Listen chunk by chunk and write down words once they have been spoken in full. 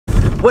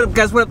What up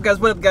guys, what up guys,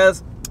 what up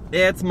guys?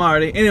 Yeah, it's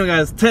Marty. Anyway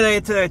guys, today,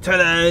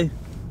 daily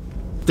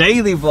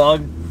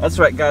vlog. That's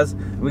right guys,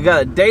 we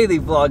got a daily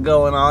vlog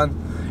going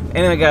on.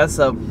 Anyway guys,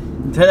 so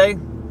today,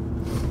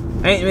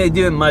 ain't really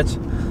doing much.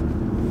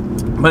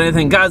 But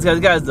anything, guys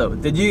though,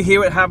 did you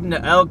hear what happened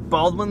to Alec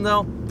Baldwin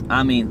though?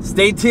 I mean,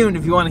 stay tuned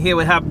if you want to hear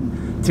what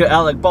happened to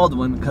Alec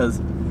Baldwin,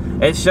 because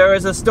it sure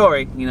is a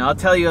story. You know, I'll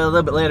tell you a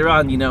little bit later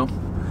on, you know.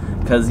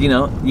 Because, you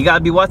know, you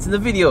gotta be watching the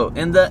video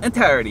in the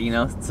entirety, you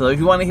know. So if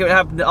you want to hear what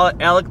happened to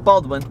Alec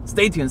Baldwin,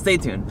 stay tuned, stay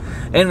tuned.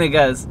 Anyway,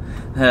 guys,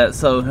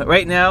 so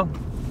right now,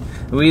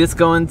 we just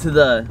go into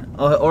the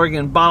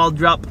Oregon bottle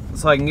drop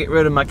so I can get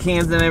rid of my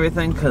cans and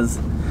everything, because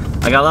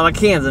I got a lot of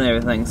cans and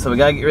everything. So we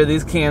gotta get rid of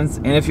these cans.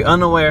 And if you're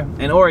unaware,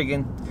 in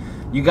Oregon,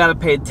 you gotta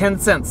pay 10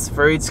 cents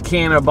for each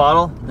can or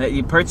bottle that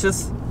you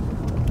purchase.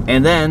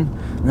 And then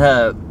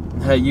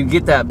you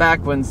get that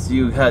back once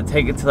you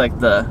take it to like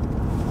the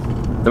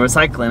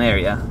recycling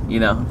area, you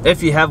know,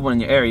 if you have one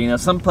in your area. You know,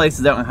 some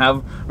places don't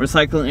have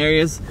recycling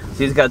areas, so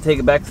you just gotta take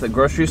it back to the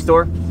grocery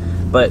store.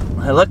 But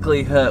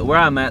luckily, where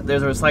I'm at,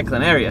 there's a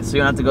recycling area, so you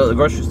don't have to go to the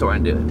grocery store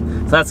and do it.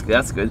 So that's good,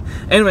 that's good.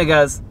 Anyway,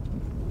 guys,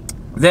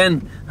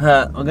 then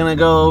I'm gonna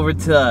go over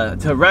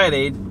to Rite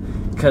Aid,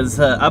 because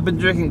I've been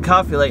drinking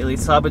coffee lately,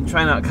 so I've been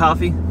trying out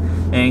coffee,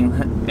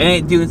 and it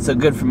ain't doing so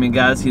good for me,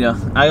 guys. You know,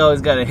 I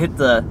always gotta hit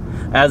the,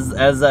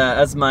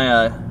 as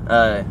my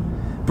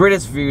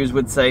British viewers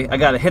would say, I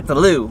gotta hit the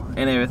loo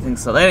and everything,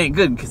 so that ain't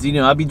good, because, you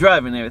know, I'll be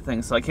driving and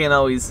everything, so I can't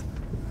always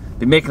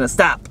be making a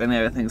stop and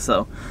everything.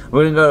 So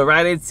we're gonna go to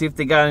Rite Aid, see if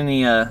they got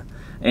any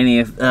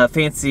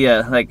fancy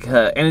like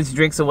energy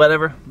drinks or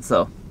whatever.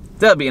 So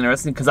that'll be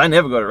interesting, because I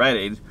never go to Rite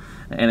Aid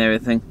and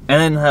everything.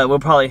 And then we'll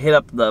probably hit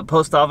up the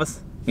post office.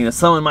 You know,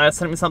 someone might have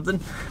sent me something.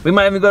 We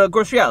might even go to a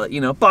grocery outlet,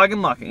 you know, bargain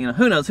market, you know,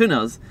 who knows, who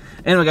knows.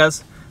 Anyway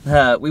guys,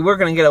 we were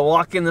gonna get a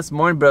walk in this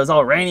morning, but it was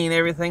all rainy and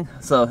everything,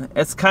 so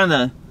it's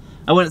kinda,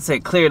 I wouldn't say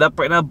cleared up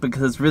right now,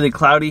 because it's really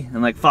cloudy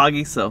and like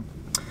foggy. So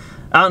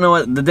I don't know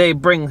what the day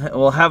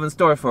will have in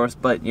store for us,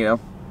 but you know,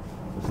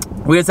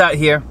 we're just out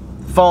here,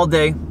 fall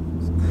day.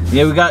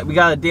 Yeah, we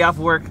got a day off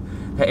of work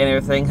and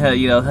everything.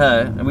 You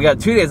know, we got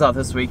 2 days off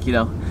this week. You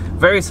know,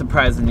 very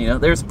surprising. You know,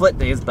 they're split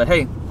days, but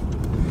hey,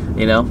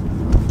 you know,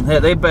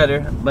 they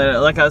better.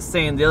 But like I was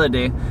saying the other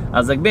day, I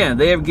was like, man, if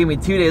they ever give me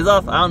 2 days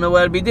off, I don't know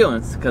what I'd be doing,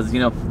 because, you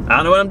know, I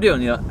don't know what I'm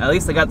doing. You know, at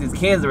least I got these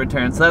cans to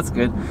return, so that's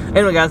good.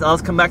 Anyway, guys, I'll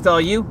just come back to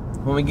all you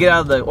when we get out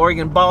of the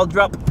Oregon bottle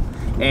drop,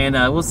 and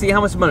we'll see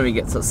how much money we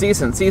get. So see you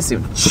soon, see you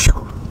soon.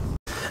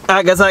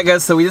 Alright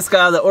guys, so we just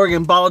got out of the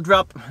Oregon bottle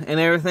drop and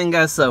everything,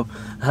 guys. So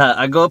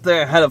I go up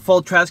there, I had a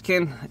full trash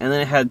can, and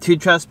then I had 2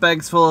 trash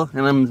bags full,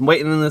 and I'm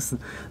waiting in this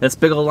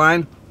big old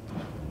line.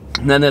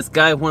 And then this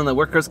guy, one of the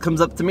workers,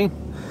 comes up to me,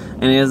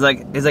 and he's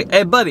like,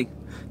 hey buddy,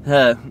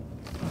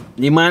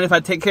 you mind if I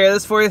take care of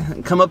this for you?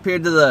 Come up here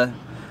to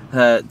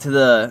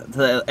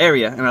the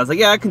area. And I was like,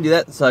 yeah, I can do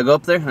that. So I go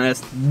up there and I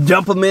just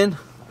dump them in,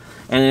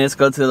 and then just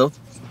go to the,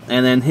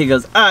 and then he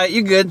goes, alright,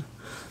 you good.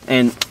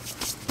 And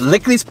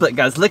lickety split,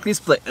 guys, lickety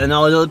split. And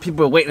all the other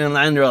people were waiting in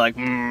line, they were like,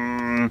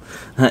 and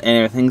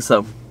everything.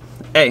 So,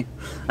 hey,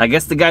 I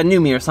guess the guy knew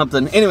me or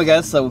something. Anyway,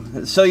 guys, so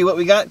show you what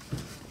we got.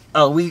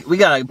 Oh, we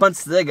got a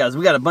bunch today, guys.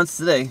 We got a bunch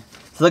today.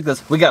 So look at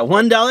this. We got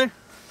 $1.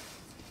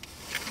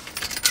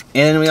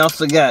 And we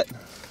also got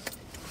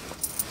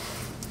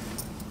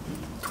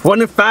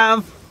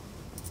 25,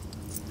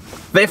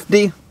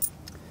 50,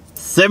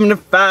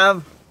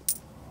 75,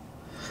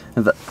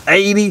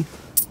 80,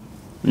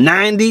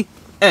 90,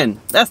 and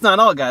that's not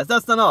all, guys.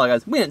 That's not all,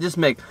 guys. We didn't just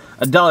make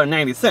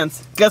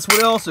 $1.90. Guess what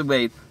we also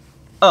made?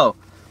 Oh,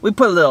 we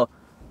put a little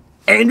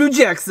Andrew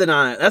Jackson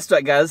on it. That's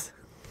right, guys.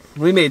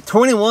 We made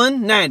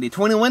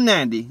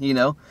 $21.90, you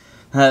know.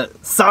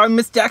 Sorry,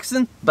 Miss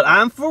Jackson, but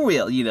I'm for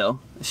real, you know.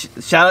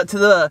 Shout out to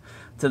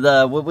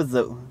the what was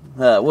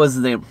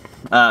his name?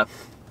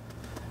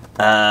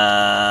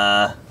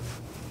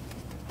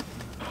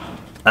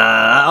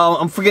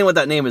 I'm forgetting what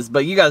that name is,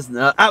 but you guys,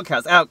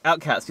 Outcast,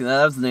 you know,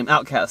 that was the name,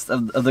 Outcast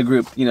of the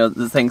group, you know,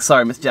 the thing,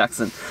 sorry, Miss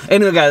Jackson.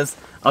 Anyway, guys,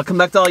 I'll come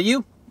back to all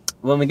you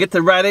when we get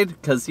to Rite Aid,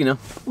 because, you know,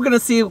 we're gonna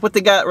see what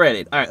they got at Rite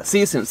Aid. Alright, see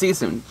you soon, see you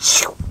soon.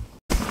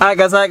 Alright,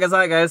 guys,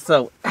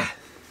 so,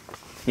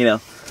 you know,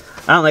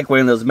 I don't like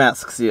wearing those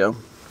masks, you know.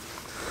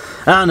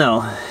 I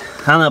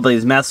don't know about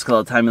these masks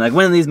all the time. Like,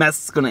 when are these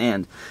masks gonna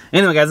end?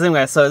 Anyway, guys,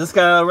 so this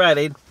got out of Rite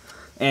Aid,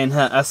 and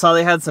I saw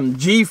they had some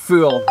G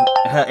Fuel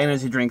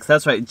energy drinks.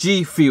 That's right,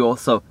 G Fuel.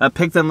 So I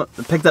picked up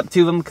 2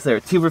 of them because they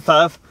were 2 for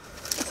 $5.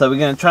 So we're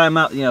gonna try them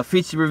out. You know,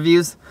 feature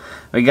reviews.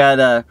 We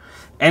got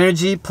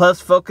Energy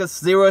Plus Focus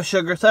 0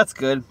 sugar. So that's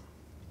good.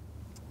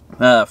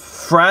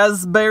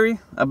 Frasberry.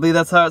 I believe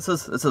that's how it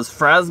says. It says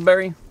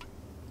Frasberry.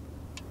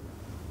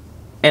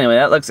 Anyway,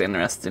 that looks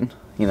interesting.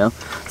 You know,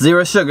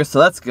 0 sugar. So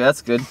that's good.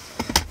 That's good.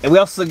 And we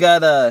also got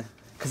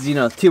because, you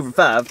know, 2 for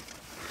 $5.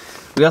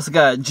 We also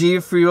got G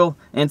Fuel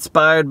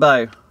inspired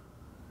by,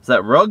 is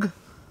that Rug?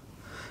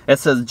 It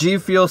says G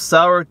Fuel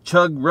Sour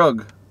Chug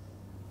Rug.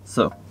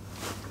 So,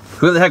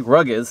 who the heck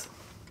Rug is?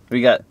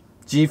 We got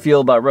G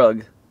Fuel by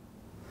Rug.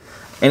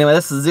 Anyway,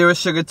 this is 0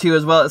 sugar too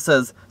as well. It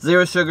says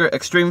zero sugar,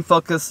 extreme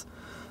focus.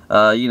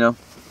 You know,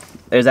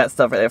 there's that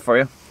stuff right there for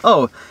you.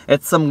 Oh,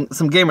 it's some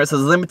gamer. It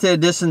says limited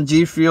edition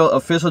G Fuel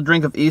official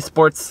drink of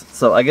esports.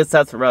 So I guess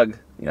that's a rug.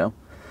 You know,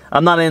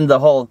 I'm not in the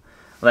whole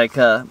like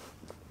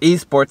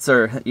esports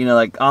or, you know,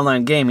 like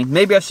online gaming.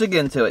 Maybe I should get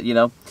into it. You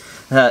know,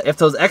 if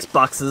those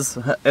Xboxes,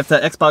 if the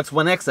Xbox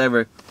One X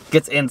ever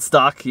gets in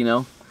stock, you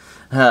know,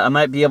 I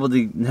might be able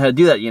to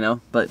do that. You know,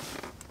 but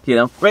you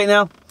know, right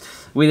now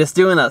we just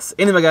doing us.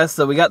 Anyway, guys,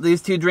 so we got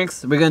these two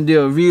drinks. We're gonna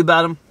do a review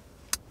about them.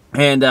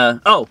 And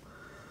oh,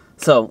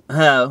 so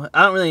I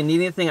don't really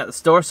need anything at the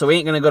store, so we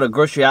ain't gonna go to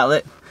grocery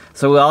outlet.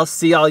 So we'll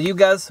see all you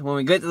guys when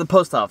we get to the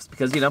post office,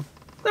 because you know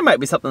there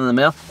might be something in the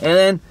mail. And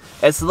then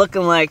it's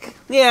looking like,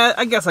 yeah,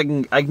 I guess I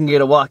can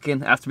get a walk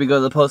in after we go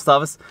to the post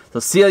office.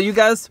 So see all you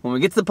guys when we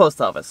get to the post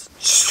office.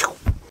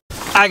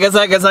 I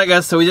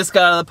guess. So we just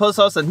got out of the post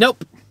office and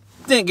nope,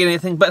 didn't get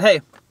anything. But hey,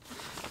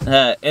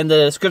 in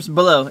the description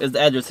below is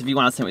the address if you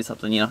want to send me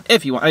something. You know,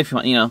 if you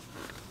want, you know.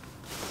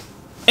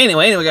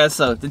 Anyway, guys.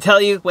 So to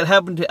tell you what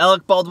happened to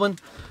Alec Baldwin.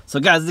 So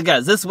guys,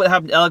 this is what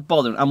happened to Alec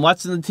Baldwin. I'm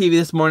watching the TV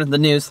this morning, the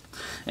news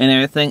and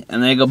everything,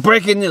 and they go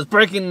breaking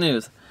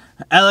news.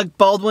 Alec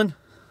Baldwin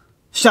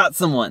shot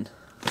someone.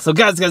 So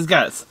guys.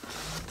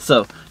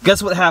 So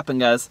guess what happened,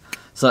 guys?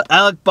 So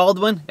Alec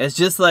Baldwin is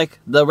just like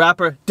the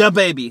rapper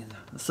DaBaby.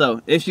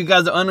 So if you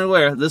guys are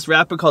unaware, this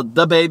rapper called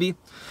DaBaby,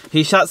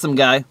 he shot some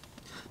guy,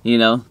 you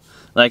know,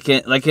 like in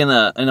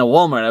a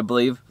Walmart, I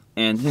believe,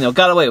 and you know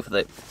got away with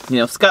it, you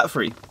know,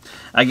 scot-free.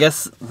 I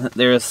guess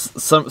there's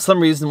some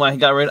reason why he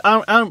got rid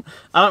of. I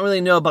don't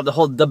really know about the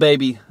whole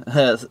DaBaby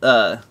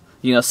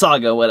you know,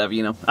 saga or whatever,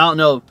 you know. I don't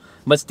know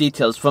much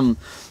details from,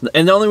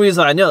 and the only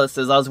reason I know this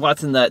is I was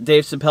watching that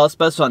Dave Chappelle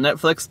special on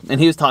Netflix and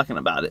he was talking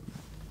about it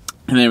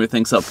and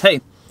everything. So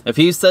hey, if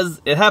he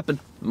says it happened,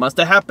 it must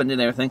have happened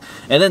and everything.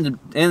 And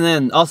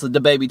then also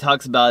DaBaby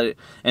talks about it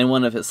in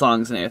one of his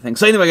songs and everything.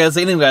 So anyway, guys.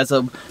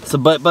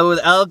 But with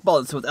Alec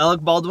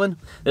Baldwin,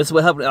 this is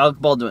what happened to Alec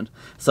Baldwin.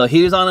 So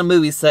he was on a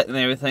movie set and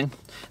everything.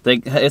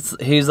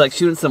 He was like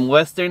shooting some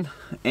western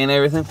and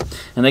everything,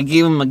 and they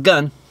gave him a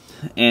gun,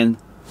 and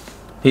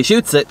he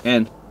shoots it,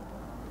 and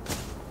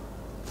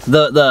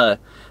the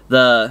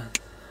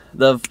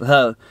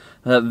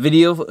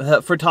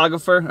video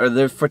photographer, or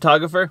the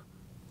photographer,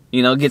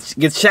 you know,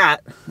 gets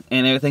shot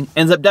and everything,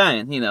 ends up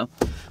dying, you know.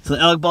 So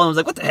Alec Baldwin was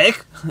like, what the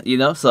heck? You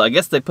know, so I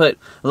guess they put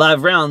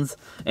live rounds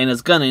in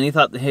his gun and he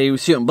thought that he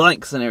was shooting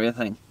blanks and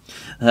everything.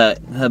 But,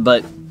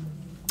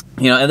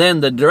 you know, and then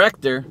the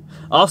director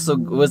also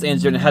was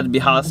injured and had to be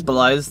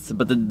hospitalized,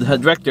 but the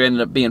director ended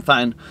up being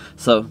fine.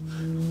 So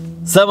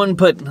someone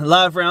put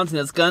live rounds in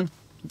his gun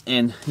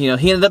and, you know,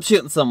 he ended up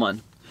shooting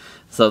someone.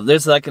 So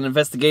there's like an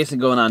investigation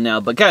going on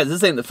now. But guys,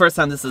 this ain't the first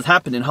time this has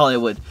happened in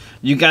Hollywood.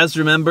 You guys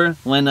remember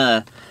when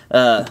I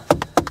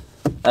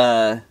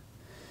want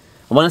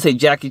to say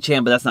Jackie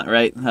Chan, but that's not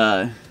right.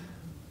 That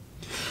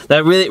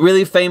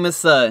really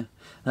famous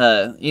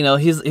you know,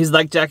 he's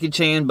like Jackie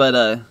Chan,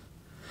 but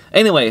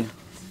anyway,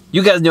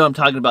 you guys know what I'm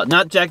talking about.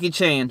 Not Jackie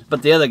Chan,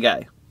 but the other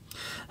guy.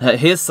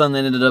 His son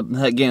ended up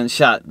getting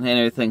shot and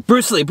everything.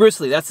 Bruce Lee,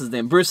 that's his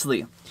name, Bruce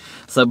Lee.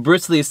 So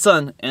Bruce Lee's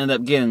son ended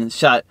up getting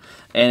shot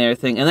and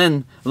everything. And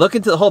then look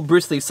into the whole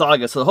Bruce Lee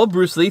saga. So the whole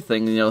Bruce Lee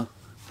thing, you know,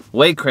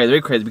 way crazy,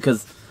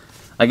 because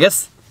I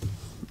guess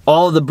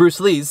all of the Bruce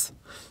Lees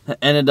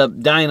ended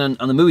up dying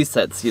on the movie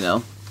sets, you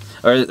know,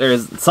 or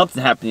there's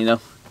something happened, you know,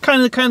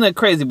 kind of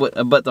crazy,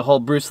 but the whole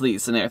Bruce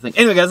Lees and everything.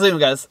 Anyway,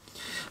 guys.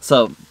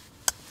 So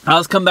I'll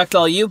just come back to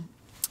all you.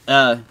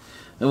 I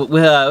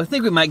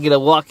think we might get a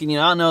walk in. You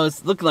know, I don't know.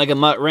 It's looking like it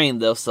might rain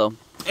though. So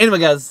anyway,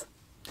 guys,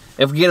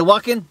 if we get a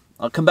walk in,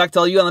 I'll come back to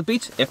all you on the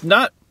beach. If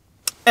not,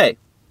 hey,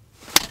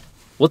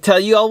 we'll tell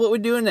you all what we're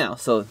doing now.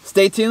 So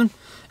stay tuned,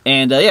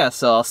 and yeah,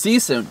 so I'll see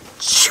you soon.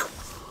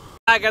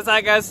 Hi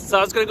guys. So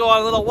I was gonna go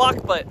on a little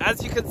walk, but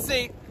as you can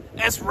see,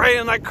 it's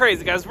raining like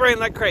crazy, guys. Raining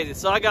like crazy.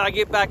 So I gotta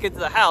get back into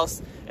the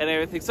house and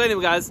everything. So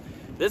anyway, guys,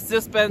 this has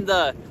just been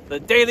the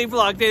daily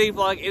vlog.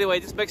 Anyway,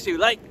 just make sure you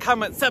like,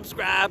 comment,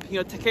 subscribe. You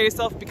know, take care of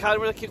yourself. Be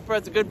kind, really keep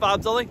friends, and good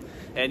vibes only.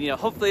 And you know,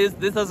 hopefully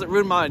this doesn't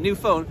ruin my new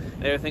phone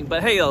and everything.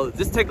 But hey,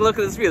 just take a look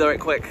at this video right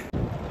quick.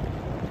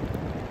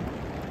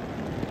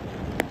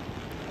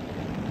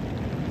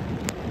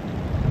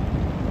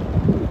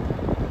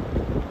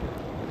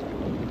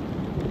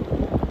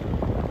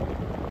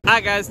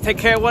 Alright guys, take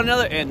care of one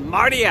another, and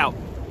Marty out.